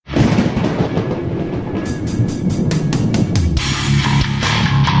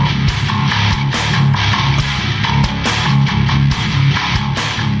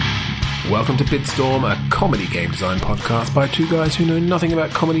welcome to Bitstorm, a comedy game design podcast by two guys who know nothing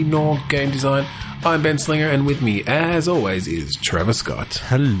about comedy nor game design. I'm Ben Slinger, and with me, as always, is Trevor Scott.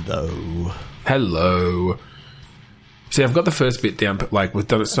 Hello. Hello. See, I've got the first bit down, but like we've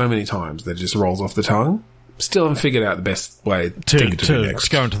done it so many times that it just rolls off the tongue. Still haven't figured out the best way to do next.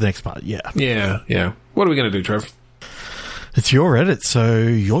 Go into the next part, yeah. Yeah. What are we going to do, Trev? It's your edit, so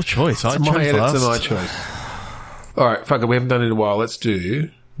your choice. It's my edit, so my choice. All right, fuck it, we haven't done it in a while. Let's do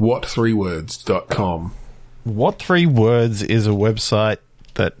what3words.com. What 3 Words is a website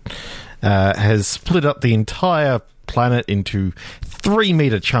that has split up the entire planet into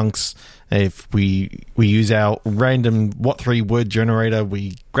 3-meter chunks. If we use our random what 3 word generator,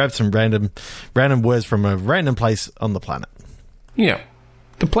 we grab some random words from a random place on the planet. Yeah.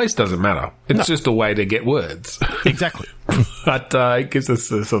 The place doesn't matter. It's just a way to get words. Exactly. But it gives us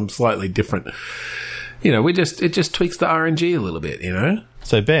some slightly different... You know, it just tweaks the RNG a little bit, you know?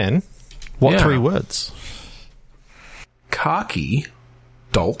 So, Ben, what 3 words? Khaki,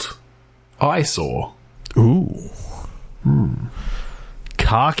 dolt, eyesore. Ooh.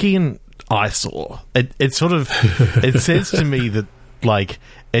 Khaki and eyesore. It sort of... It says to me that, like,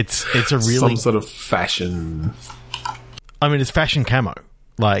 it's a really... Some sort of fashion... I mean, it's fashion camo.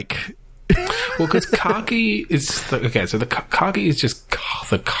 Like... Well, because khaki is... Okay, so the khaki is just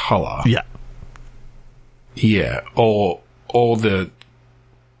the colour. Yeah. Yeah, or the...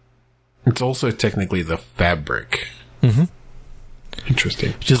 It's also technically the fabric. Mm-hmm.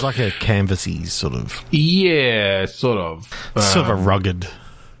 Interesting. Which is like a canvasy sort of... Yeah, sort of. Sort of a rugged...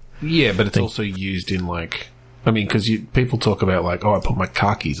 Yeah, but it's also used in, like... I mean, because people talk about, like, oh, I put my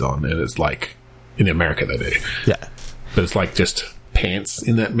khakis on, and it's like... In America, they do. Yeah. But it's like just pants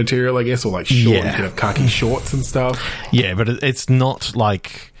in that material, I guess, or like short. You can have khaki shorts and stuff. Yeah, but it's not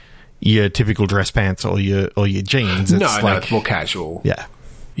like your typical dress pants or your jeans. No, it's more casual. Yeah.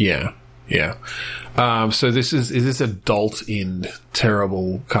 So is this adult in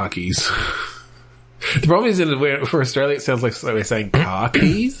terrible khakis? The problem is that for Australia, it sounds like we're saying car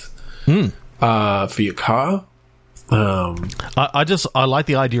keys for your car. I like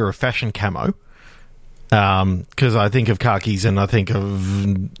the idea of fashion camo. Because I think of khakis and I think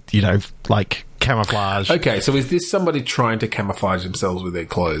of, like camouflage. Okay, so is this somebody trying to camouflage themselves with their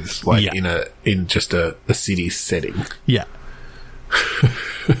clothes, like in just a city setting? Yeah.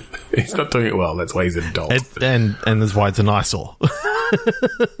 He's not doing it well. That's why he's an adult. And that's why it's an eyesore.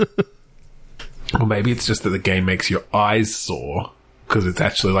 Or maybe it's just that the game makes your eyes sore because it's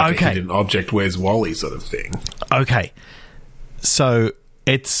actually like a hidden object. Where's Wally sort of thing. Okay. So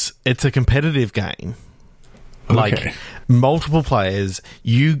it's a competitive game. Like multiple players,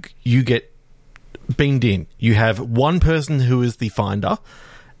 you get beamed in. You have one person who is the finder,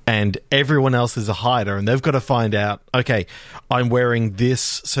 and everyone else is a hider, and they've got to find out. Okay, I'm wearing this,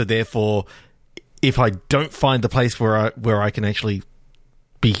 so therefore, if I don't find the place where I can actually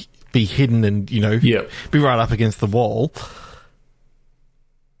be hidden and be right up against the wall,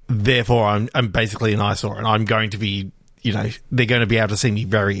 therefore I'm basically an eyesore, and I'm going to be they're going to be able to see me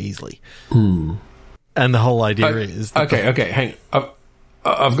very easily. And the whole idea is... Okay, hang on.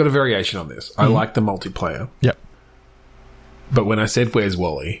 I've got a variation on this. I like the multiplayer. Yep. But when I said, where's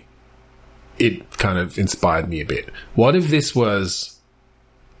Wally, it kind of inspired me a bit. What if this was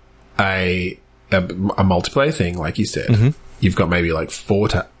a multiplayer thing, like you said? Mm-hmm. You've got maybe like 4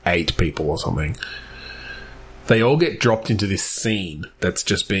 to 8 people or something. They all get dropped into this scene that's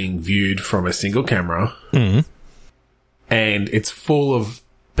just being viewed from a single camera. Mm-hmm. And it's full of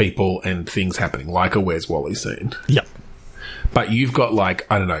people and things happening, like a Where's Wally scene. Yep. But you've got, like,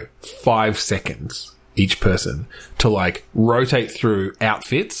 I don't know, 5 seconds each person to, like, rotate through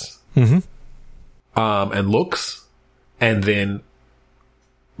outfits and looks, and then,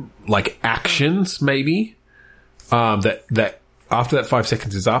 like, actions, maybe, that after that 5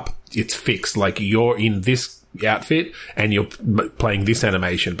 seconds is up, it's fixed. Like, you're in this outfit and you're playing this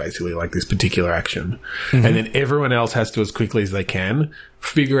animation, basically, like this particular action. And then everyone else has to, as quickly as they can,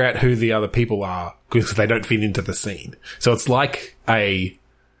 figure out who the other people are because they don't fit into the scene. So it's like a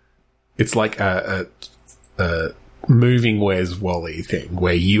moving Where's Wally thing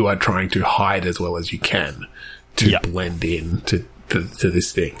where you are trying to hide as well as you can to blend in to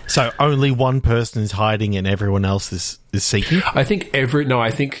this thing. So only one person is hiding and everyone else is seeking? I think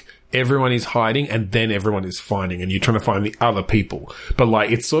everyone is hiding and then everyone is finding, and you're trying to find the other people. But,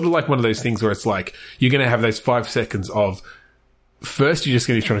 like, it's sort of like one of those things where it's like you're going to have those 5 seconds of first you're just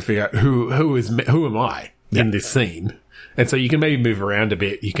going to be trying to figure out who am I in this scene. And so you can maybe move around a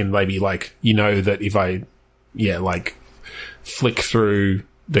bit. You can maybe, like, that if I, like, flick through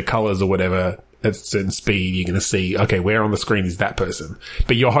the colors or whatever, at a certain speed, you're going to see, okay, where on the screen is that person?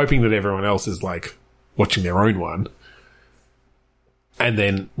 But you're hoping that everyone else is like watching their own one. And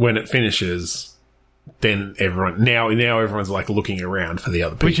then when it finishes, then everyone now everyone's like looking around for the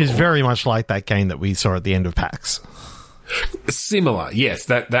other people. Which is very much like that game that we saw at the end of PAX. Similar, yes.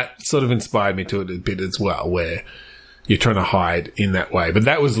 That sort of inspired me to it a bit as well, where you're trying to hide in that way. But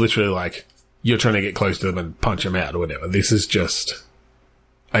that was literally like, you're trying to get close to them and punch them out or whatever. This is just,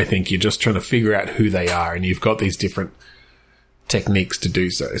 I think you're just trying to figure out who they are, and you've got these different techniques to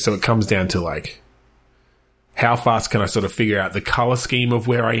do so. So it comes down to like, how fast can I sort of figure out the color scheme of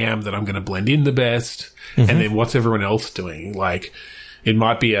where I am that I'm going to blend in the best? Mm-hmm. And then what's everyone else doing? Like, it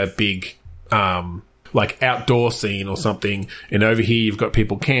might be a big, like outdoor scene or something, and over here you've got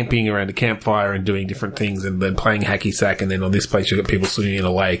people camping around a campfire and doing different things and then playing hacky sack, and then on this place you've got people swimming in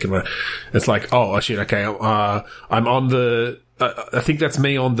a lake, and it's like, oh shit, okay, I'm on the, I think that's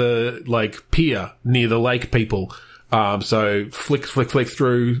me on the, like, pier near the lake people. So flick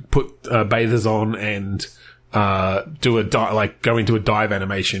through, put bathers on, and do a go into a dive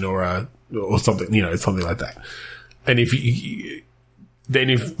animation or something, you know, something like that. And if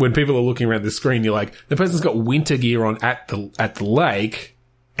when people are looking around the screen, you're like, the person's got winter gear on at the lake,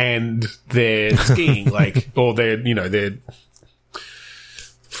 and they're skiing, like, or they're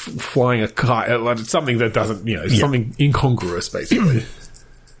flying a kite, like something that doesn't, something incongruous, basically.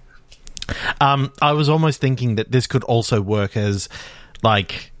 I was almost thinking that this could also work as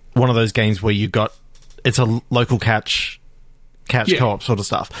like one of those games where you've got, it's a local catch co-op sort of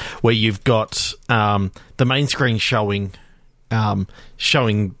stuff, where you've got the main screen showing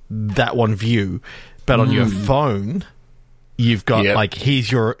that one view, but on your phone you've got like,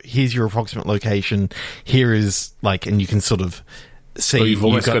 here's your approximate location, here is like, and you can sort of see, or you've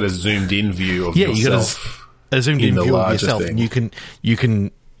almost got a zoomed in view of yourself. You got a zoomed in view of yourself, and you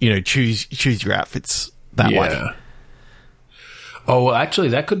can choose your outfits that way. Oh, well, actually,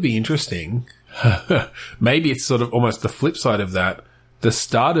 that could be interesting. Maybe it's sort of almost the flip side of that. The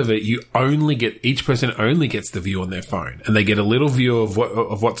start of it, each person only gets the view on their phone, and they get a little view of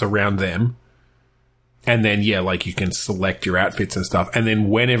what's around them. And then, like, you can select your outfits and stuff. And then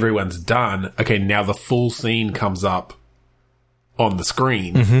when everyone's done, okay, now the full scene comes up on the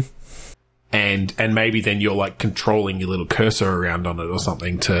screen. Mm-hmm. And maybe then you're like controlling your little cursor around on it or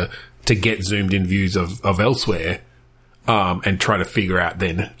something to get zoomed in views of elsewhere, and try to figure out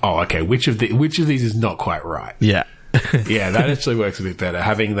then, okay, which of these is not quite right. Yeah. Yeah, that actually works a bit better.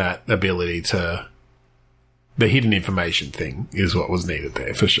 Having that ability to, the hidden information thing is what was needed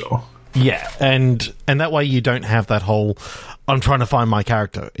there for sure. Yeah, and that way you don't have that whole, I'm trying to find my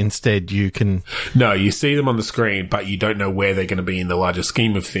character. Instead, you can... No, you see them on the screen, but you don't know where they're going to be in the larger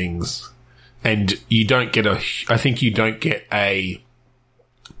scheme of things. And you don't get a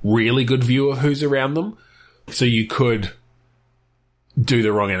really good view of who's around them. So you could do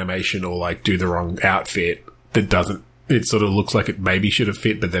the wrong animation or like do the wrong outfit that doesn't, it sort of looks like it maybe should have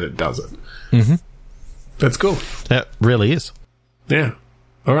fit, but then it doesn't. Mm-hmm. That's cool. That really is. Yeah.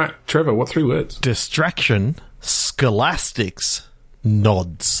 All right, Trevor, what 3 words? Distraction, scholastics,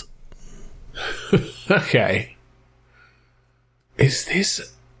 nods. Okay. Is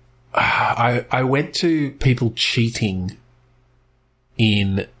this... I went to people cheating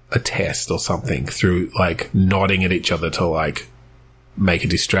in a test or something through, like, nodding at each other to, like, make a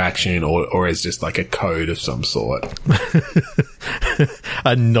distraction or as just, like, a code of some sort.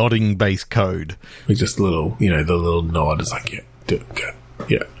 A nodding-based code. With just a little, the little nod is like, yeah, do it, okay.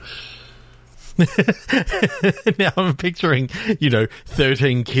 Yeah. Now I'm picturing,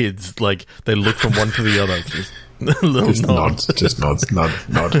 13 kids, like, they look from one to the other. Just just nods. Just nods. Nod.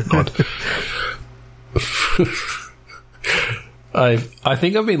 I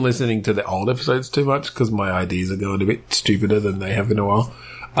think I've been listening to the old episodes too much because my ideas are going a bit stupider than they have in a while.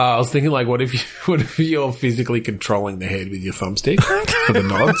 I was thinking, like, what if you're physically controlling the head with your thumbstick for the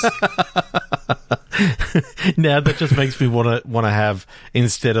nods? Now that just makes me want to have,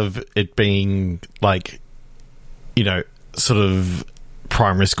 instead of it being like, sort of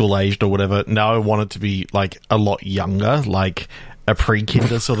primary school aged or whatever, now I want it to be like a lot younger, like a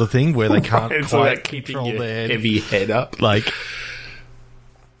pre-kinder sort of thing where they can't quite so control their heavy head up. Like,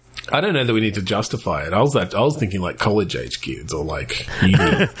 I don't know that we need to justify it. I was thinking like college age kids or like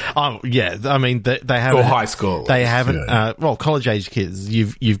uni. Oh yeah, I mean they haven't, or high school. They haven't. Well, college age kids.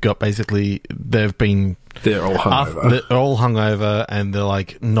 You've got basically they're all hungover and they're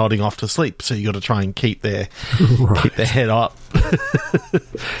like nodding off to sleep. So you got to try and keep their head up.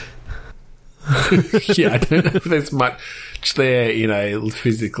 Yeah, I don't know if there's much there,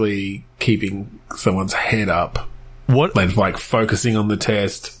 physically keeping someone's head up. What? Like focusing on the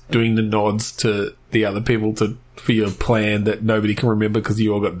test, doing the nods to the other people for your plan that nobody can remember because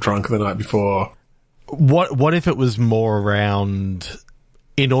you all got drunk the night before. What if it was more around,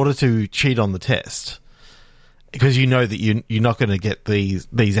 in order to cheat on the test, because you know that you're not going to get these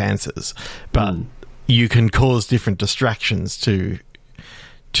answers, but you can cause different distractions to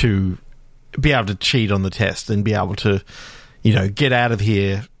be able to cheat on the test and be able to, get out of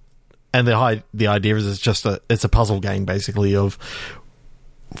here. And the idea is it's a puzzle game, basically, of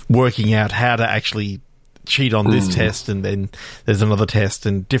working out how to actually cheat on this test, and then there's another test,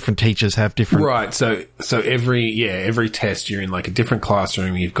 and different teachers have different... Right, so every test you're in like a different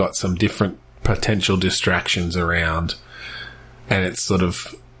classroom, you've got some different potential distractions around, and it's sort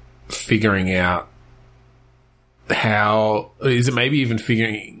of figuring out maybe even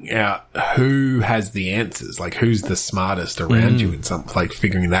figuring out who has the answers, like who's the smartest around you in some, like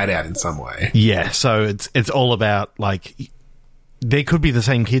figuring that out in some way. Yeah, so it's all about, like, there could be the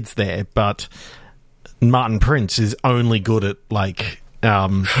same kids there, but Martin Prince is only good at, like,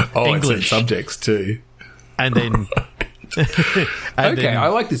 English subjects too. And then... I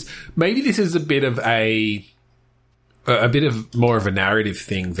like this. Maybe this is a bit of more of a narrative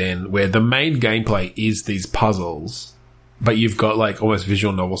thing then, where the main gameplay is these puzzles, but you've got like almost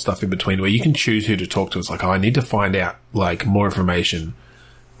visual novel stuff in between where you can choose who to talk to. It's like, I need to find out like more information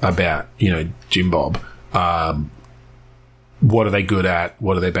about, Jim Bob. What are they good at?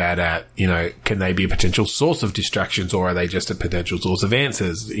 What are they bad at? Can they be a potential source of distractions, or are they just a potential source of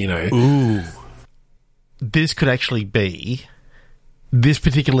answers? Ooh. This could actually be, this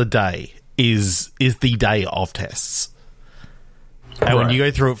particular day is the day of tests. And when you go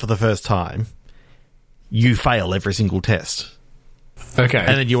through it for the first time, you fail every single test. Okay. And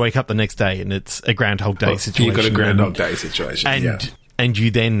then you wake up the next day and it's a Groundhog Day situation. You've got a Groundhog Day situation, and you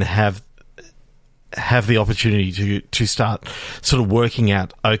then have the opportunity to start sort of working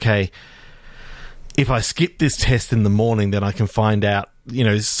out, okay, if I skip this test in the morning, then I can find out,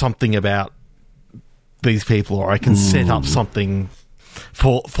 something about these people, or I can set up something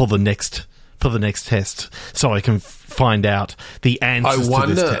for the next test, so I can find out the answers to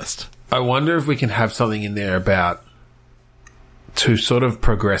this test. I wonder if we can have something in there about, to sort of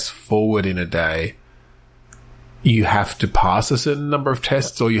progress forward in a day, you have to pass a certain number of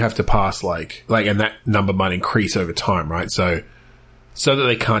tests, or you have to pass like, and that number might increase over time, right? So that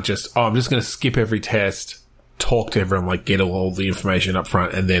they can't just, I'm just going to skip every test, talk to everyone, like get all the information up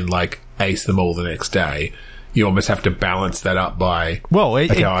front, and then like ace them all the next day. You almost have to balance that up by,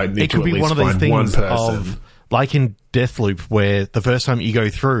 it could be one of these things of, like in Deathloop, where the first time you go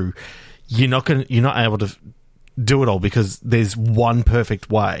through, you're not able to do it all because there's one perfect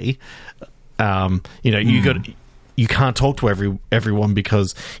way. You can't talk to everyone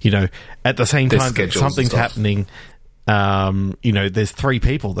because, at the same time something's happening. There's 3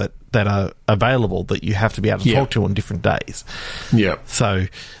 people that are available that you have to be able to talk to on different days. Yeah. So,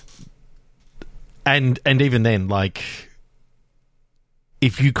 and even then, like,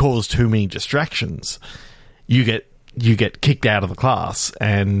 if you cause too many distractions, you get kicked out of the class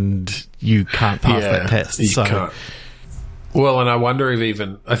and you can't pass that test. You can't. Well, and I wonder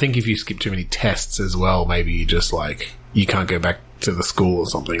I think if you skip too many tests as well, maybe you just like, you can't go back to the school or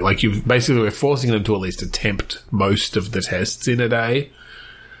something. Like, we're forcing them to at least attempt most of the tests in a day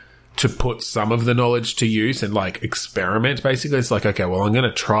to put some of the knowledge to use and like experiment. Basically, it's like, okay, well, I'm going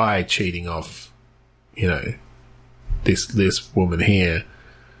to try cheating off, this woman here,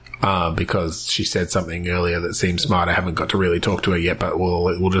 because she said something earlier that seems smart. I haven't got to really talk to her yet, but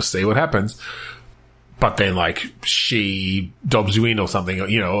we'll just see what happens. But then, like, she dobs you in or something,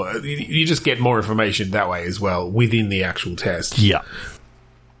 you just get more information that way as well within the actual test. Yeah.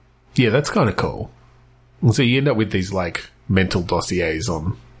 Yeah, that's kind of cool. And so you end up with these, like, mental dossiers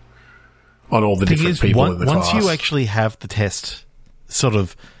on all the different people in the class. Once you actually have the test sort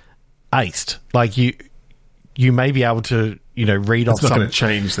of aced, like, you may be able to, read off something. It's not going to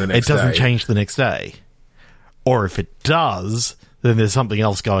change the next day. It doesn't change the next day. Or if it does, then there's something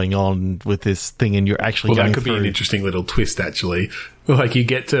else going on with this thing, and you're actually going through. That could be an interesting little twist, actually. Like, you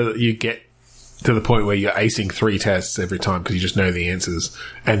get to the point where you're acing 3 tests every time because you just know the answers,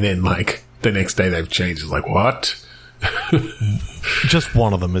 and then, like, the next day they've changed. It's like, what? Just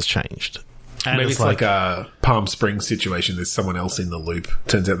one of them has changed. And maybe it's like a Palm Springs situation. There's someone else in the loop.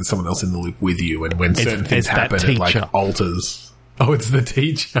 Turns out there's someone else in the loop with you, and when certain things happen, it like alters. Oh, it's the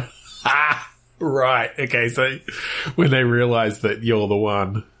teacher. Right. Okay. So when they realise that you're the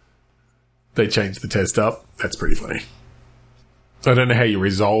one, they change the test up. That's pretty funny. I don't know how you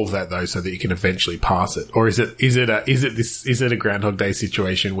resolve that though, so that you can eventually pass it, or is it a Groundhog Day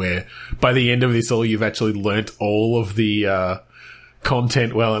situation where by the end of this all you've actually learnt all of the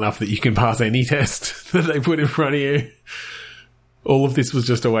content well enough that you can pass any test that they put in front of you? All of this was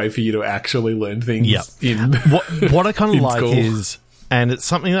just a way for you to actually learn things. Yep. What I kind of like is, and it's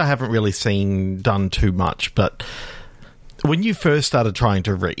something that I haven't really seen done too much, but when you first started trying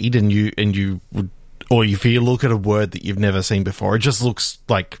to read and you would, or if you look at a word that you've never seen before, it just looks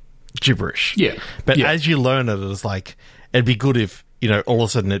like gibberish. Yeah. But as you learn it, it's like, it'd be good if, all of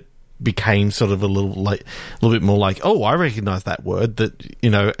a sudden it became sort of a little bit more like, oh, I recognize that word that,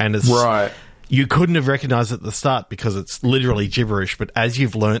 and it's... Right. You couldn't have recognized it at the start because it's literally gibberish, but as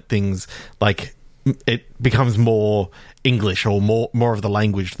you've learnt things, like, it becomes more English or more of the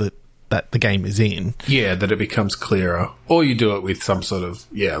language that the game is in. Yeah, that it becomes clearer. Or you do it with some sort of,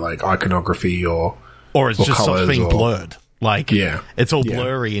 like iconography or it's just stops being blurred. Like, it's all Yeah.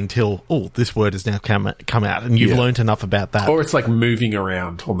 blurry until, this word has now come out, and you've learnt enough about that. Or it's like moving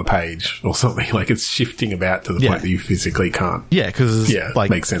around on the page or something. Like it's shifting about to the point that you physically can't. Yeah, because like,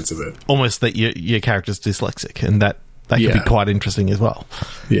 make sense of it. Almost that your character's dyslexic, and that could be quite interesting as well.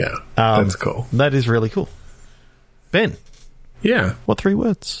 Yeah, that's cool. That is really cool. Ben. Yeah. What 3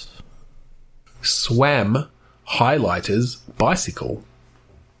 words? Swam, highlighters, bicycle.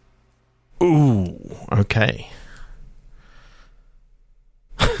 Ooh, okay.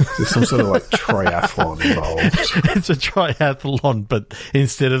 There's some sort of like triathlon involved. It's a triathlon, but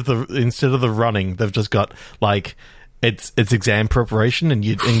instead of the running, they've just got like it's exam preparation, and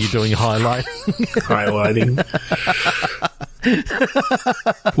you're doing highlighting.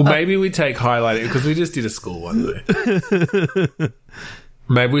 Well, maybe we take highlighting because we just did a school one there.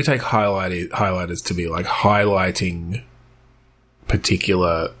 Maybe we take highlighters to be like highlighting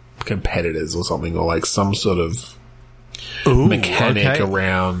particular competitors or something, or like some sort of mechanic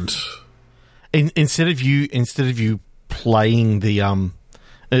around. Instead of you playing the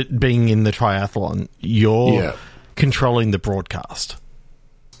being in the triathlon, you're controlling the broadcast.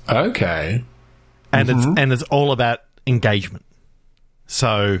 Okay, and it's all about engagement.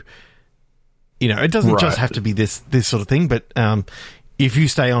 So it doesn't just have to be this sort of thing, but if you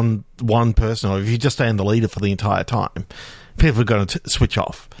stay on one person, or if you just stay on the leader for the entire time, people are going to switch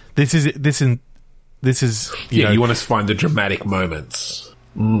off. This is you want to find the dramatic moments.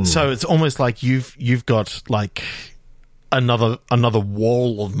 So it's almost like you've got like another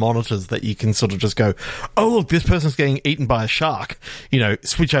wall of monitors that you can sort of just go, oh look, this person's getting eaten by a shark.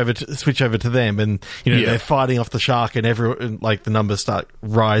 Switch over to them, and they're fighting off the shark, and everyone, like, the numbers start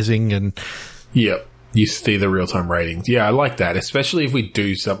rising, and you see the real time ratings. Yeah, I like that, especially if we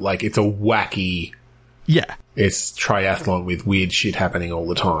do something like it's a wacky. Yeah, it's triathlon with weird shit happening all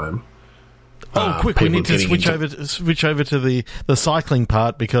the time. Oh, quick! We need to switch over to the cycling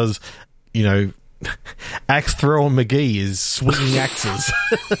part because Axe Thrower McGee is swinging axes.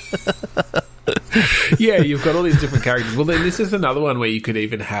 Yeah, you've got all these different characters. Well, then this is another one where you could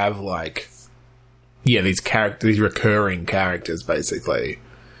even have like, these recurring characters. Basically,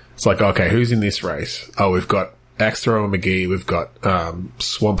 it's like, okay, who's in this race? Oh, we've got Axe Thrower McGee. We've got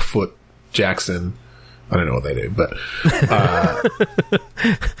Swampfoot Jackson. I don't know what they do, but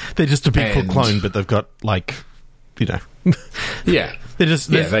they're just a Bigfoot clone, but they've got they're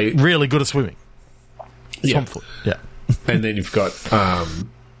really good at swimming. Swampfoot, and then you've got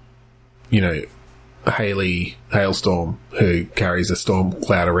Hailstorm, who carries a storm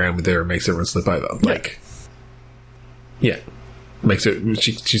cloud around with her and makes everyone slip over. Makes it.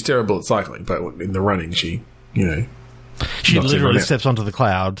 She's terrible at cycling, but in the running, she literally steps onto the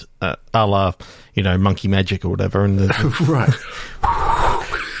cloud, a la, monkey magic or whatever. And right.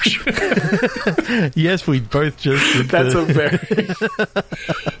 Yes, we both just did that's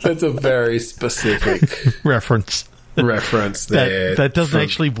a very specific reference there. That doesn't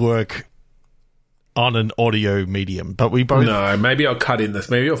actually work on an audio medium, but we both... No, maybe I'll cut in this.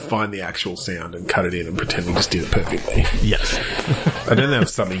 Maybe I'll find the actual sound and cut it in and pretend we just did it perfectly. Yes. I don't know if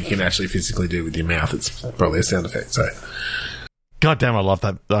it's something you can actually physically do with your mouth. It's probably a sound effect, so... God damn, I love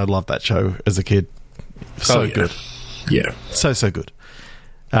that. I loved that show as a kid. So good. Yeah. So good.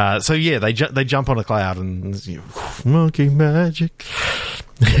 They jump on a cloud and monkey magic.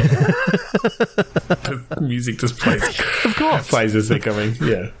 The music just plays. Of course, plays as they're coming.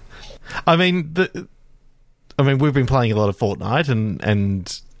 Yeah. I mean, we've been playing a lot of Fortnite,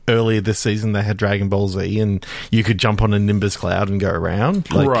 and earlier this season they had Dragon Ball Z, and you could jump on a Nimbus cloud and go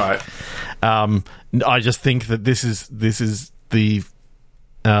around. Right. I just think that this is the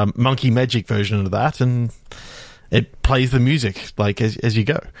monkey magic version of that, and it plays the music as you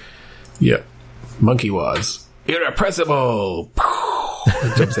go. Yeah. Monkey was irrepressible.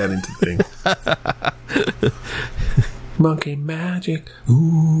 It jumps out into the thing. Monkey magic.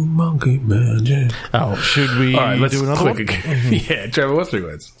 Ooh, monkey magic. Oh, should we All right, let's do another one? again. Yeah, Trevor, what's 3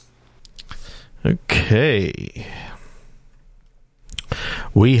 words? Okay.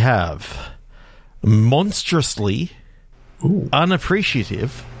 We have monstrously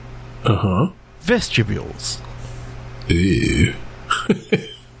unappreciative vestibules. Ew.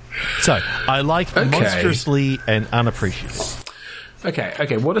 So, I like monstrously and unappreciative.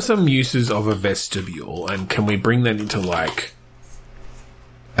 Okay. What are some uses of a vestibule, and can we bring that into, like,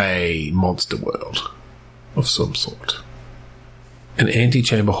 a monster world of some sort? An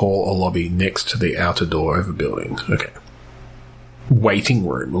antechamber hall or lobby next to the outer door of a building. Okay. Waiting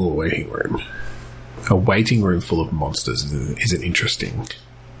room. Ooh, waiting room. A waiting room full of monsters is an interesting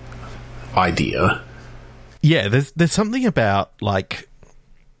idea. Yeah, there's something about, like,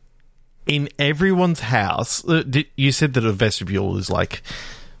 in everyone's house. You said that a vestibule is like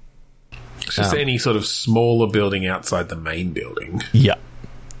it's just any sort of smaller building outside the main building. Yeah.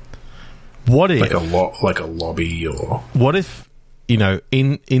 What if like a lobby, or what if, you know,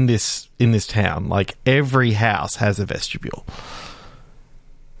 in this town, like, every house has a vestibule,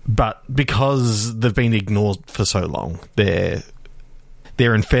 but because they've been ignored for so long, they're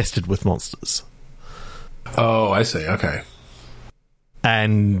infested with monsters. Oh, I see. Okay.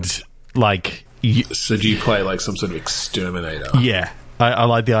 And, like... So do you play, like, some sort of exterminator? Yeah. I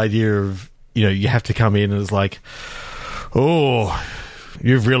like the idea of, you know, you have to come in and it's like, oh,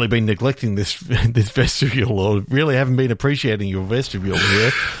 you've really been neglecting this vestibule, or really haven't been appreciating your vestibule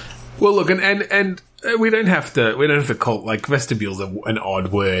here. Well, look, and we don't have to call, like, vestibule's an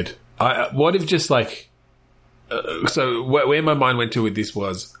odd word. What if just, like... so where my mind went to with this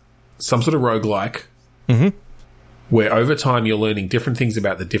was some sort of roguelike, where over time you're learning different things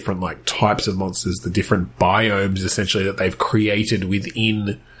about the different, like, types of monsters, the different biomes, essentially, that they've created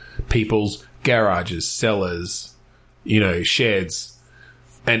within people's garages, cellars, you know, sheds,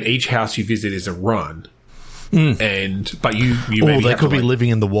 and each house you visit is a run. But you maybe they could be living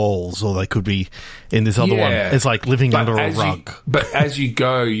in the walls, or they could be in this other one. It's like living under a rug. But as you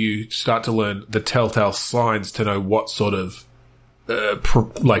go, you start to learn the telltale signs to know what sort of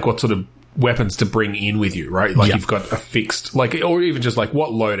what sort of weapons to bring in with you, right? Like, you've got a fixed, like, or even just, like, what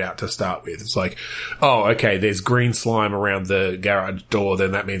loadout to start with. It's like, oh, okay, there's green slime around the garage door,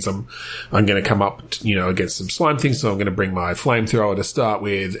 then that means I'm going to come up, you know, against some slime things, so I'm going to bring my flamethrower to start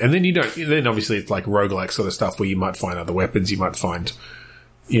with. And then then obviously it's like roguelike sort of stuff where you might find other weapons, you might find,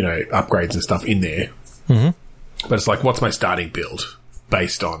 you know, upgrades and stuff in there. But it's like, what's my starting build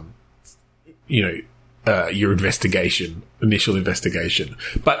based on, you know, your initial investigation.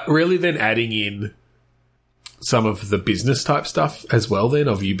 But really then adding in some of the business type stuff as well then,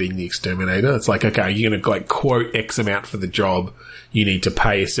 of you being the exterminator. It's like, okay, you're going to, like, quote X amount for the job. You need to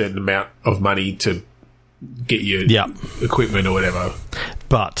pay a certain amount of money to get your equipment or whatever.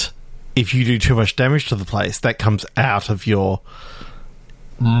 But if you do too much damage to the place, that comes out of your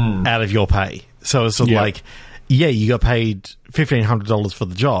pay. So it's sort of like, you got paid $1,500 for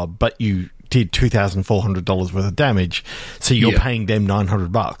the job, but you did $2,400 worth of damage, so you're paying them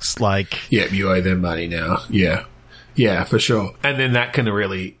 $900. Like, you owe them money now. Yeah, for sure. And then that can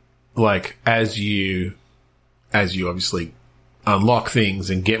really, like, as you obviously unlock things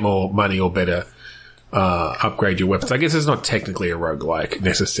and get more money or better, upgrade your weapons. I guess it's not technically a roguelike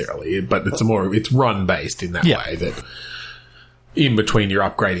necessarily, but it's run based in that way, that in between you're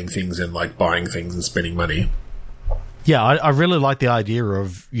upgrading things and, like, buying things and spending money. Yeah, I really like the idea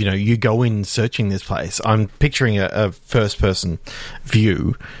of, you know, you go in searching this place. I'm picturing a first-person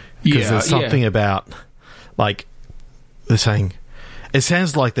view, because there's something about, like, they're saying, it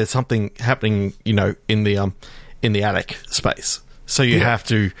sounds like there's something happening, you know, in the attic space. So you have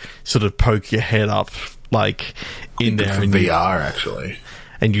to sort of poke your head up, like, in there. For VR, actually.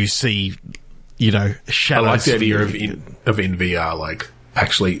 And you see, you know, shadows. I like the idea of in VR, like,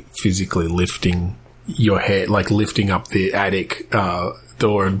 actually physically lifting your head, like lifting up the attic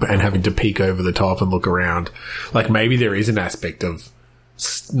door and having to peek over the top and look around. Like, maybe there is an aspect of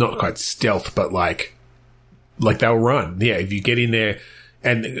not quite stealth, but like they'll run. Yeah, if you get in there,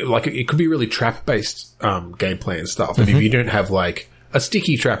 and like it could be really trap based gameplay and stuff. And if you don't have like a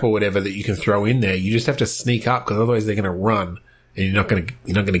sticky trap or whatever that you can throw in there, you just have to sneak up, because otherwise they're going to run. And you're not going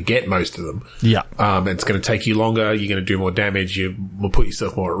to get most of them. Yeah. It's going to take you longer. You're going to do more damage. You will put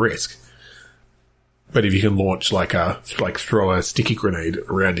yourself more at risk. But if you can launch throw a sticky grenade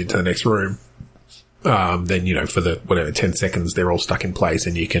around into the next room, then, you know, for the 10 seconds, they're all stuck in place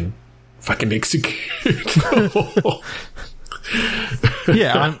and you can fucking execute.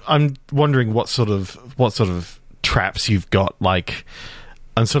 Yeah, I'm wondering what sort of traps you've got. Like,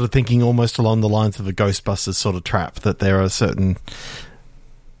 I'm sort of thinking almost along the lines of a Ghostbusters sort of trap, that there are certain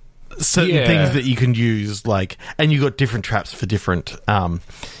things that you can use, like, and you've got different traps for different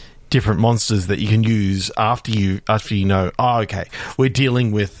monsters that you can use after you know, oh, okay, we're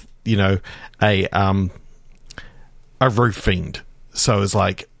dealing with, you know, a roof fiend. So it's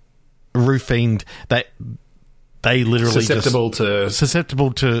like a roof fiend that they literally susceptible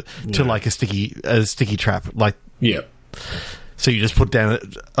to like a sticky trap, like, yeah. So you just put down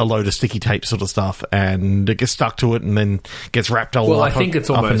a load of sticky tape sort of stuff, and it gets stuck to it, and then gets wrapped all up. Well, I think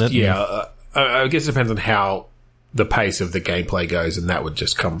it's almost I guess it depends on how the pace of the gameplay goes, and that would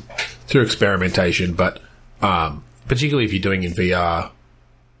just come through experimentation. But particularly if you're doing in VR,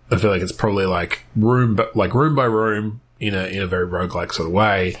 I feel like it's probably like room by room in a very roguelike sort of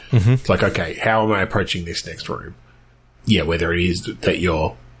way. Mm-hmm. It's like, okay, how am I approaching this next room? Yeah, whether it is that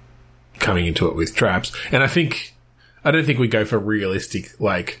you're coming into it with traps, and I don't think we go for realistic,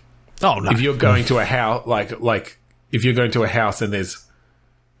 like, oh no, if you're going to a house, like if you're going to a house and there's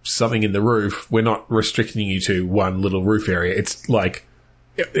something in the roof, we're not restricting you to one little roof area. It's like,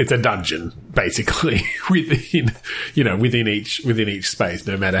 it's a dungeon basically within each space,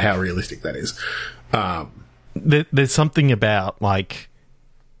 no matter how realistic that is. There's something about, like,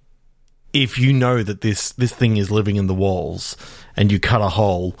 if you know that this thing is living in the walls and you cut a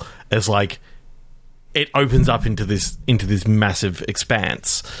hole, it's like it opens up into this massive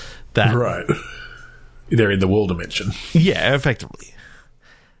expanse that, right, they're in the wall dimension. Yeah, effectively.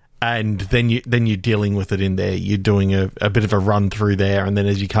 And then you're dealing with it in there. You're doing a bit of a run through there, and then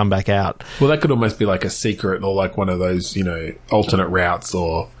as you come back out, well, that could almost be like a secret, or like one of those, you know, alternate routes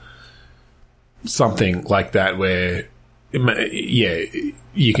or something like that, where, yeah,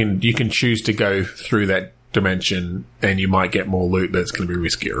 you can choose to go through that dimension, and you might get more loot that's going to be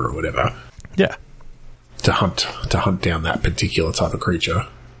riskier or whatever. Yeah, to hunt down that particular type of creature.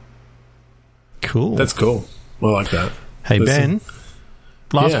 Cool. That's cool. I like that. Hey, Ben.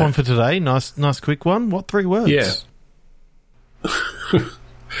 Last one for today. Nice quick one. What 3 words? Yeah.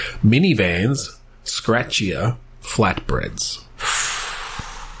 Minivans, scratchier, flatbreads.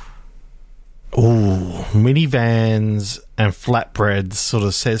 Ooh, minivans and flatbreads sort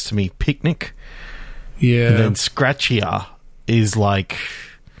of says to me picnic. Yeah. And then scratchier is like,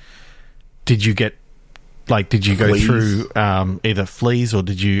 did you go through either fleas, or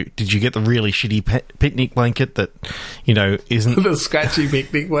did you get the really shitty picnic blanket that, you know, isn't the scratchy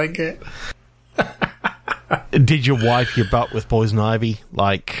picnic blanket? Did you wipe your butt with poison ivy?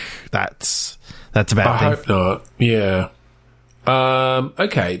 Like, that's a bad thing. I hope not. Yeah.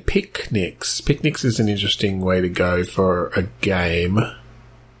 Okay, picnics. Picnics is an interesting way to go for a game.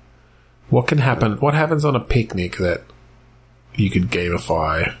 What can happen? What happens on a picnic that you could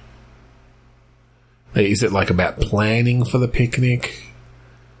gamify? Is it like about planning for the picnic?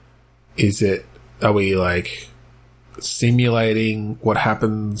 Are we like simulating what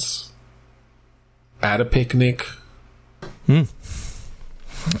happens at a picnic? Is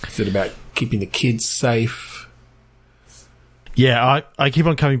it about keeping the kids safe? Yeah, I keep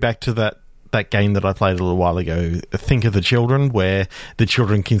on coming back to that game that I played a little while ago, Think of the Children, where the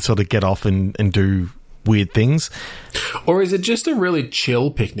children can sort of get off and do weird things. Or is it just a really chill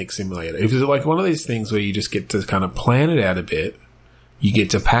picnic simulator? Is it like one of these things where you just get to kind of plan it out a bit? You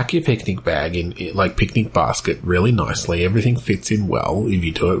get to pack your picnic bag in like picnic basket really nicely. Everything fits in well if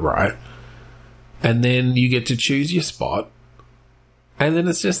you do it right. And then you get to choose your spot. And then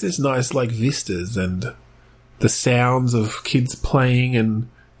it's just this nice like vistas and the sounds of kids playing, and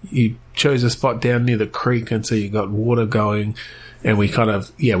you chose a spot down near the creek, and so you got water going. And we kind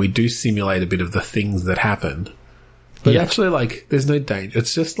of, we do simulate a bit of the things that happen. But actually, like, there's no danger.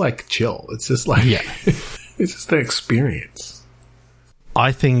 It's just, like, chill. It's just, like, it's just an experience.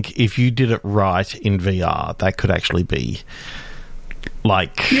 I think if you did it right in VR, that could actually be,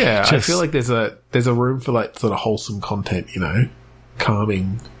 like... Yeah, I feel like there's a room for, like, sort of wholesome content, you know?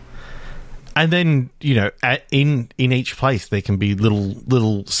 Calming. And then, you know, in each place, there can be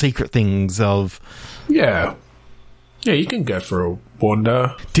little secret things of... Yeah. Yeah, you can go for a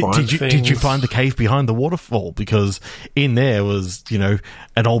wander. Did you find the cave behind the waterfall? Because in there was, you know,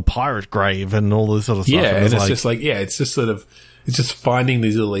 an old pirate grave and all this sort of stuff. Yeah, and it's just like, it's just sort of, it's just finding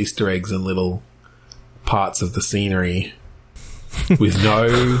these little Easter eggs and little parts of the scenery with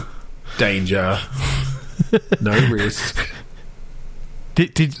no danger, no risk.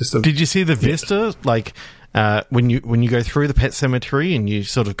 Did you see the vista? Like, when you go through the pet cemetery and you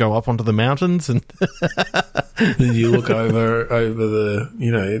sort of go up onto the mountains and then you look over the,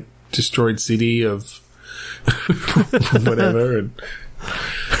 you know, destroyed city of whatever, and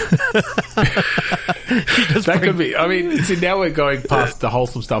That could be. I mean, see, now we're going past the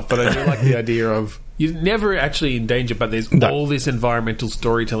wholesome stuff, but I do like the idea of you're never actually in danger, but there's all this environmental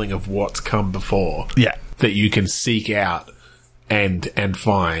storytelling of what's come before. Yeah. That you can seek out and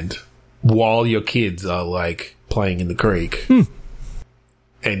find while your kids are like playing in the creek.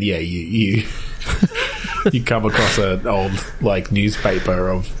 And yeah, you you come across an old like newspaper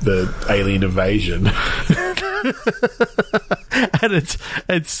of the alien invasion. And it's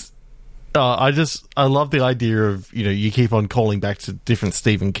I love the idea of, you know, you keep on calling back to different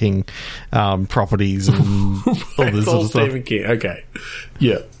Stephen King properties and all this sort of stuff. Stephen King, okay.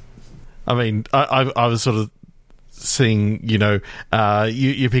 Yeah. I mean, I was sort of seeing, you know,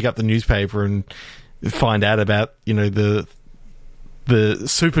 you pick up the newspaper and find out about, you know, the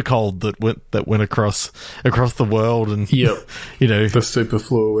super cold that went across the world, and you know, the super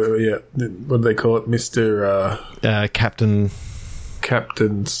flu. Yeah, what do they call it, Mr.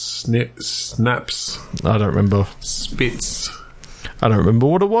 Captain Snaps? I don't remember. Spitz. I don't remember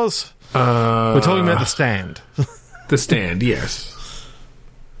what it was. We're talking about the Stand. The Stand, yes.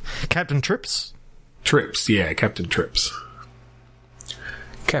 Captain Trips. Trips, yeah, Captain Trips.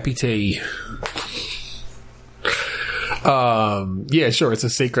 Cappy T. Yeah, sure. It's a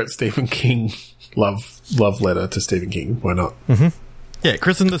secret Stephen King love letter to Stephen King. Why not? Mm-hmm. Yeah,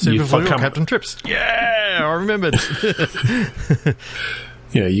 Chris and the Super Flu, Captain Trips. Yeah, I remembered.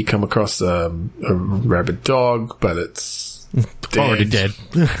 You know, you come across a rabid dog, but it's already dead.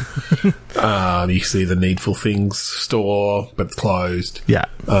 You see the Needful Things store, but it's closed. Yeah,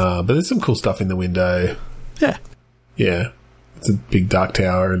 but there's some cool stuff in the window. Yeah, yeah. It's a big dark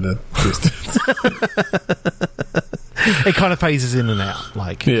tower in the distance. It kind of phases in and out,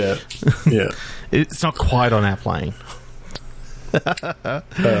 like yeah. It's not quite on our plane.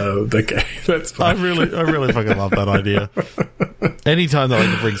 Okay, that's fine. I really fucking love that idea. Anytime that I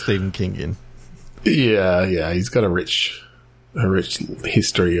can bring Stephen King in, yeah, he's got a rich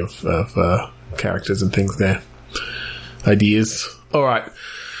history of characters and things there, ideas. All right,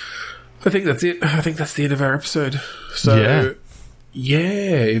 I think that's it. I think that's the end of our episode. So.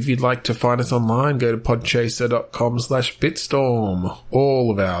 Yeah, if you'd like to find us online, go to podchaser.com/bitstorm.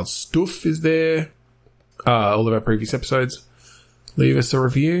 All of our stuff is there. All of our previous episodes. Leave us a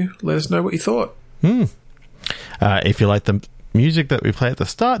review. Let us know what you thought. If you like the music that we play at the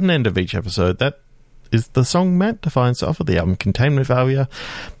start and end of each episode, that is the song Matt defines off of the album Containment Failure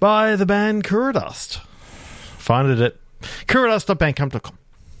by the band Kuradust. Find it at kuradust.bandcamp.com.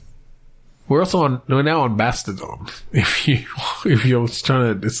 We're now on Mastodon. If you're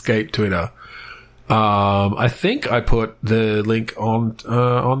trying to escape Twitter, I think I put the link on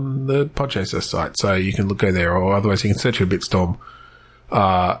the Podchaser site, so you can go there, or otherwise you can search for Bitstorm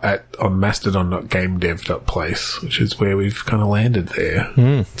on mastodon.gamedev.place, which is where we've kind of landed there.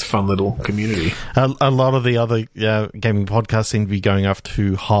 It's a fun little community. A lot of the other gaming podcasts seem to be going up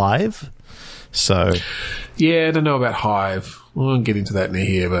to Hive. So yeah, I don't know about Hive. We won't get into that near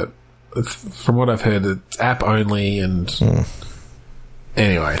here, but from what I've heard, it's app only, and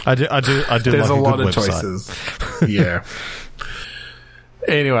anyway, I do. There's like a lot of website. choices. Yeah.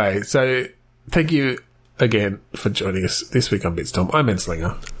 Anyway, so thank you again for joining us this week on Bitstorm. I'm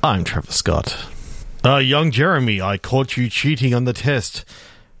Enslinger. I'm Trevor Scott. Young Jeremy, I caught you cheating on the test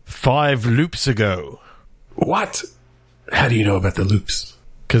 5 loops ago. What? How do you know about the loops?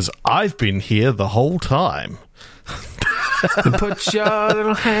 Because I've been here the whole time. Put your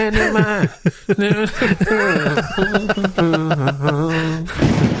little hand in mine.